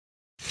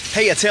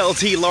Hey, it's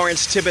LT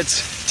Lawrence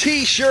Tibbetts,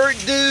 T-shirt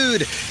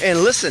dude.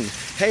 And listen,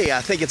 hey, I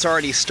think it's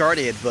already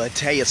started, but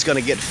hey, it's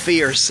gonna get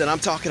fierce. And I'm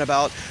talking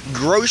about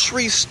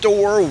grocery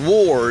store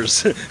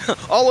wars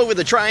all over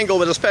the triangle,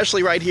 but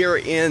especially right here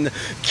in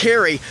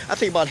Cary. I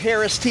think about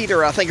Harris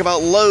Teeter, I think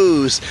about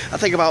Lowe's, I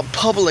think about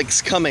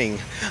Publix coming,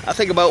 I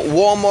think about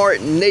Walmart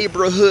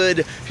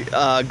neighborhood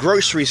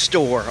grocery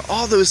store,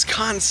 all those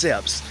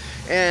concepts.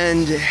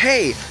 And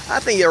hey, I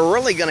think you're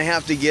really gonna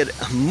have to get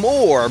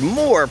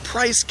more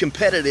price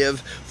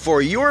competitive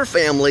for your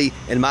family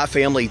and my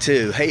family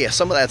too. Hey,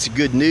 some of that's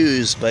good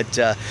news, but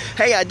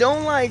hey, I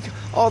don't like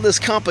all this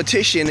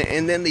competition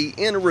and then the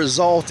end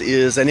result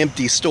is an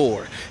empty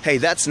store. Hey,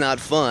 that's not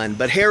fun.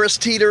 But Harris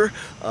Teeter,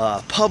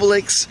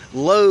 Publix,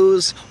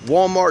 Lowe's,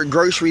 Walmart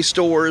grocery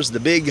stores,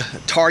 the big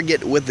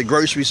Target with the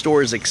grocery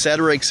stores,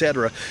 etc.,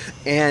 etc.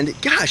 And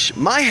gosh,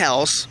 my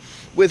house,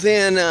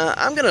 within,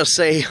 I'm gonna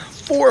say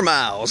 4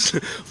 miles.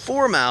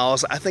 4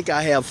 miles, I think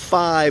I have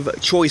 5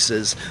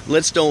 choices.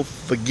 Let's don't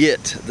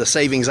forget the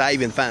savings I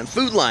even find.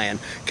 Food Lion,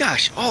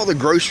 gosh, all the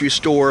grocery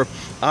store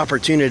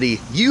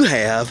opportunity you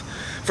have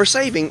for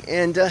saving.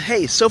 And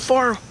hey, so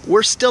far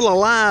we're still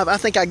alive. I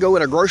think I go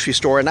in a grocery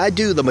store and I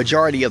do the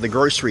majority of the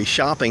grocery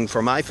shopping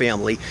for my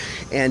family.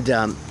 And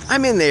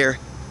I'm in there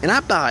and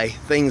I buy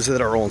things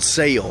that are on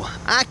sale.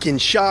 I can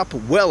shop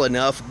well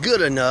enough,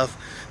 good enough,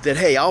 that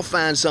hey, I'll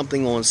find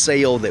something on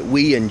sale that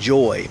we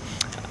enjoy.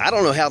 I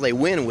don't know how they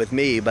win with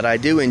me, but I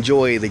do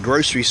enjoy the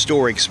grocery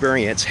store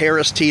experience.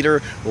 Harris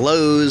Teeter,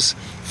 Lowe's,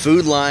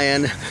 Food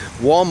Lion,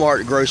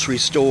 Walmart grocery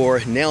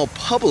store, now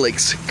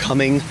Publix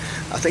coming.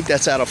 I think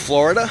that's out of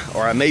Florida,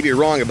 or I may be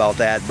wrong about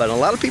that, but a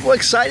lot of people are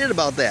excited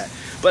about that.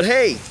 But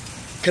hey,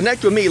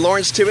 connect with me,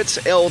 Lawrence Tibbetts,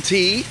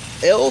 LT,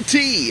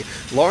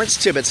 Lawrence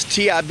Tibbetts,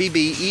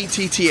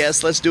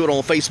 Tibbetts. Let's do it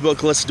on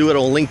Facebook. Let's do it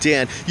on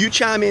LinkedIn. You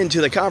chime into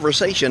the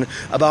conversation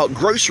about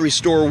grocery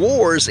store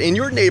wars in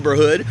your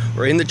neighborhood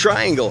or in the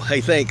triangle.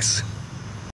 Hey, thanks.